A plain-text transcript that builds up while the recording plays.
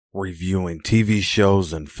reviewing TV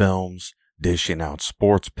shows and films, dishing out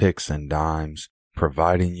sports picks and dimes,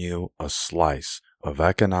 providing you a slice of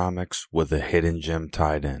economics with a hidden gem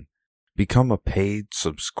tied in. Become a paid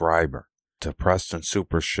subscriber to Preston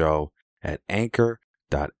Super Show at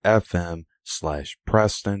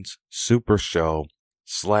anchor.fm/Preston's Super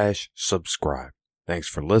Show/subscribe. Thanks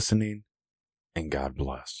for listening, and God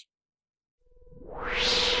bless.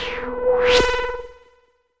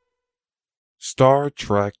 Star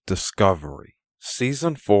Trek Discovery,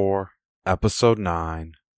 Season 4, Episode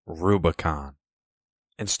 9, Rubicon.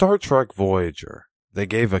 In Star Trek Voyager, they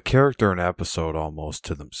gave a character and episode almost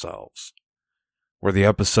to themselves, where the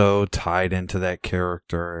episode tied into that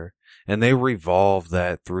character, and they revolved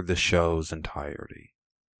that through the show's entirety.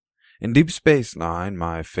 In Deep Space Nine,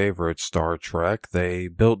 my favorite Star Trek, they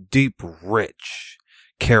built deep, rich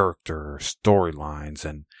character storylines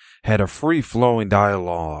and had a free-flowing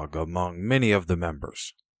dialogue among many of the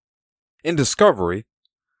members. In Discovery,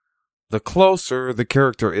 the closer the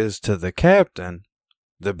character is to the captain,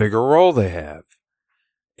 the bigger role they have,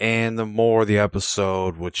 and the more the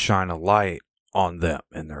episode would shine a light on them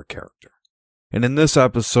and their character. And in this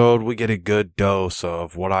episode, we get a good dose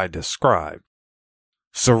of what I described.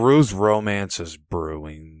 Saru's romance is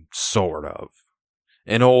brewing, sort of.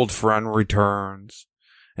 An old friend returns,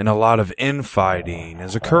 and a lot of infighting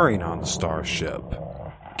is occurring on the starship,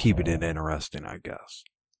 keeping it interesting, I guess.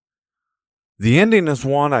 The ending is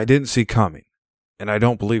one I didn't see coming, and I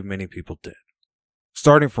don't believe many people did.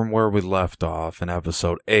 Starting from where we left off in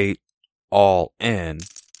Episode 8, All In,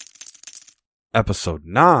 Episode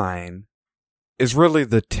 9 is really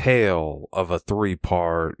the tale of a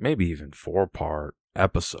 3-part, maybe even 4-part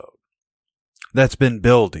episode that's been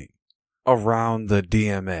building around the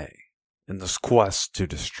DMA in this quest to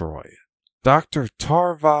destroy it. Dr.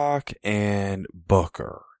 Tuvok and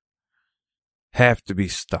Booker have to be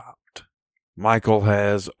stopped. Michael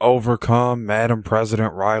has overcome Madam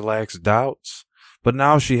President Rylak's doubts, but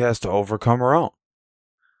now she has to overcome her own.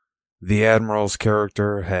 The Admiral's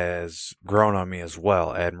character has grown on me as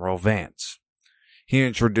well, Admiral Vance. He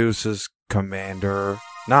introduces Commander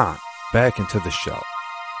Nhan back into the show.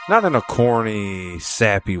 Not in a corny,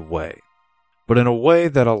 sappy way, but in a way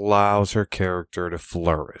that allows her character to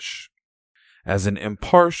flourish as an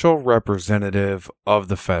impartial representative of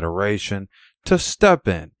the Federation to step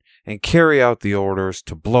in and carry out the orders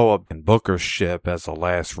to blow up Booker's ship as a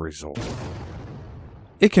last resort.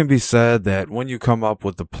 It can be said that when you come up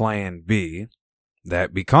with the plan B,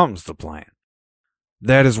 that becomes the plan.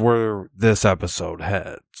 That is where this episode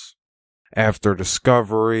heads. After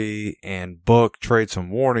Discovery and Book trade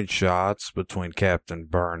some warning shots between Captain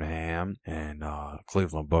Burnham and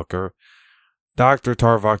Cleveland Booker, Dr.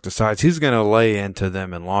 Tuvok decides he's going to lay into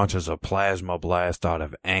them and launches a plasma blast out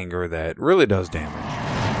of anger that really does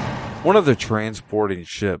damage. One of the transporting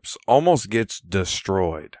ships almost gets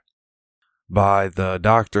destroyed by the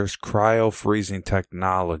Doctor's cryo-freezing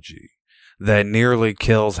technology that nearly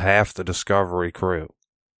kills half the Discovery crew.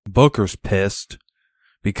 Booker's pissed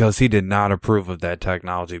because he did not approve of that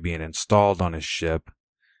technology being installed on his ship,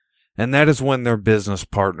 and that is when their business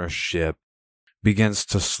partnership begins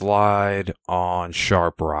to slide on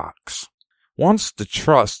sharp rocks. Once the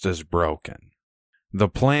trust is broken, the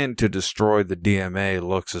plan to destroy the DMA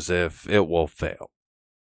looks as if it will fail.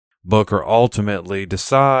 Booker ultimately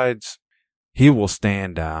decides he will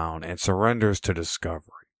stand down and surrenders to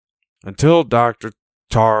Discovery until Dr.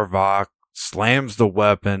 Tuvok slams the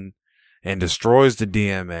weapon and destroys the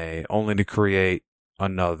DMA, only to create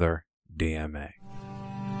another DMA.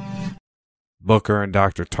 Booker and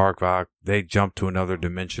Dr. Tuvok, they jump to another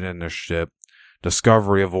dimension in their ship.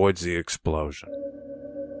 Discovery avoids the explosion.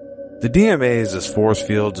 The DMA is this force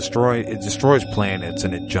field, it destroys planets,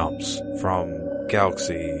 and it jumps from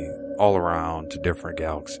galaxy all around to different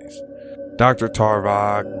galaxies. Dr.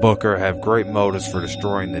 Tuvok, Booker have great motives for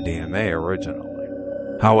destroying the DMA originally.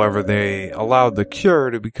 However, they allowed the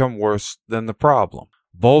cure to become worse than the problem.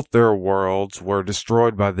 Both their worlds were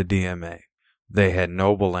destroyed by the DMA. They had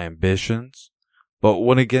noble ambitions, but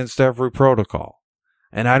went against every protocol.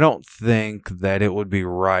 And I don't think that it would be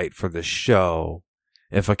right for the show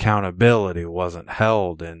if accountability wasn't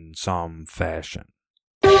held in some fashion.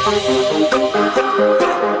 Let's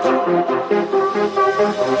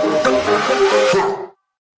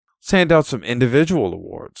hand out some individual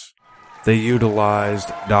awards. They utilized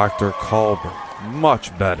Dr. Culber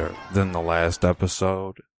much better than the last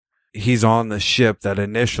episode. He's on the ship that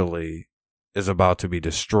initially is about to be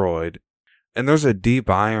destroyed, and there's a deep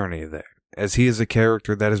irony there, as he is a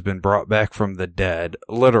character that has been brought back from the dead,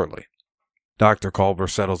 literally. Dr. Culber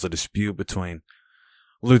settles a dispute between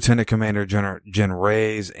Lieutenant Commander Jen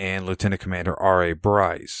Reyes and Lieutenant Commander R.A.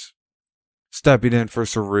 Bryce, stepping in for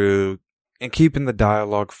Saru and keeping the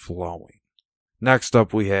dialogue flowing. Next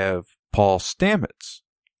up, we have Paul Stamets,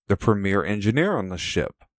 the premier engineer on the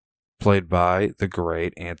ship, played by the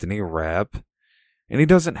great Anthony Rapp, and he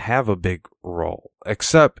doesn't have a big role,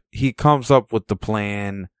 except he comes up with the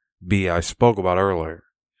plan B I spoke about earlier,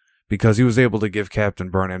 because he was able to give Captain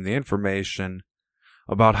Burnham the information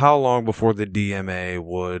about how long before the DMA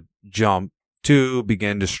would jump to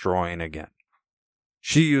begin destroying again.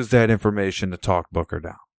 She used that information to talk Booker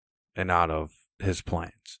down and out of his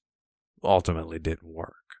plans. Ultimately didn't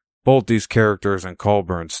work. Both these characters in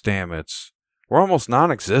Culber and Stamets were almost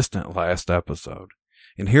non-existent last episode,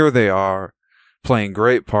 and here they are playing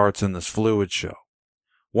great parts in this fluid show.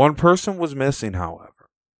 One person was missing, however,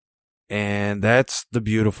 and that's the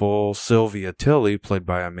beautiful Sylvia Tilly, played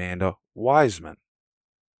by Amanda Wiseman.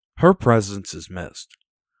 Her presence is missed.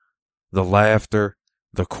 The laughter,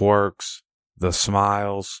 the quirks, the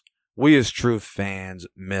smiles, we as true fans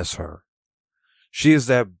miss her. She is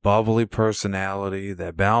that bubbly personality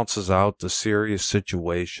that balances out the serious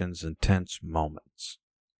situations and tense moments.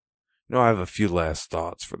 I have a few last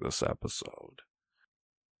thoughts for this episode.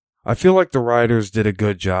 I feel like the writers did a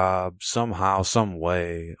good job, somehow, some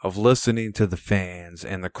way, of listening to the fans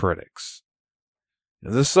and the critics.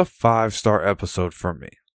 This is a 5-star episode for me.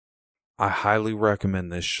 I highly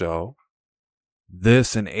recommend this show.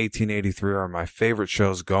 This and 1883 are my favorite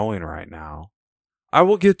shows going right now. I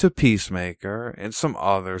will get to Peacemaker and some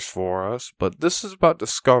others for us, but this is about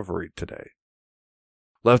Discovery today.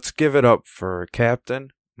 Let's give it up for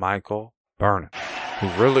Captain Michael Burnham,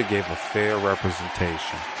 who really gave a fair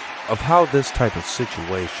representation of how this type of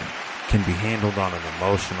situation can be handled on an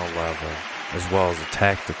emotional level as well as a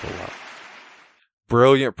tactical level.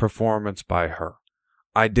 Brilliant performance by her.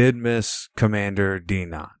 I did miss Commander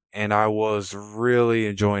Denon, and I was really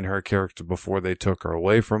enjoying her character before they took her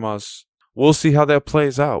away from us. We'll see how that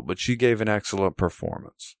plays out, but she gave an excellent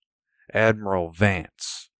performance. Admiral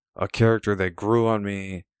Vance, a character that grew on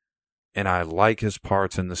me, and I like his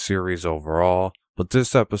parts in the series overall, but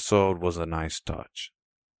this episode was a nice touch.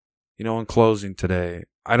 In closing today,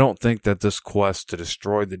 I don't think that this quest to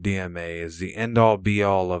destroy the DMA is the end-all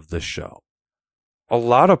be-all of the show. A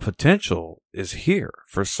lot of potential is here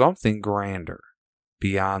for something grander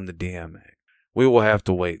beyond the DMA. We will have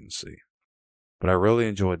to wait and see. But I really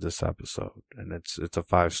enjoyed this episode, and it's a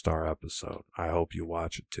 5-star episode. I hope you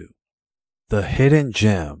watch it too. The hidden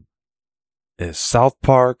gem is South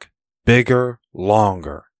Park, bigger,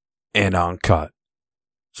 longer, and uncut.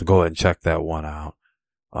 So go ahead and check that one out.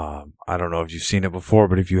 I don't know if you've seen it before,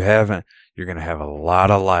 but if you haven't, you're going to have a lot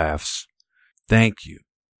of laughs. Thank you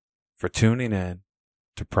for tuning in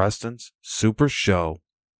to Preston's Super Show.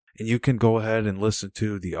 And you can go ahead and listen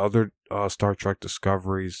to the other Star Trek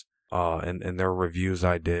Discoveries and their reviews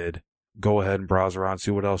I did. Go ahead and browse around,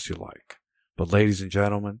 see what else you like. But ladies and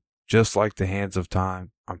gentlemen, just like the hands of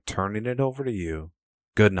time, I'm turning it over to you.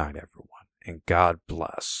 Good night, everyone, and God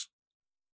bless.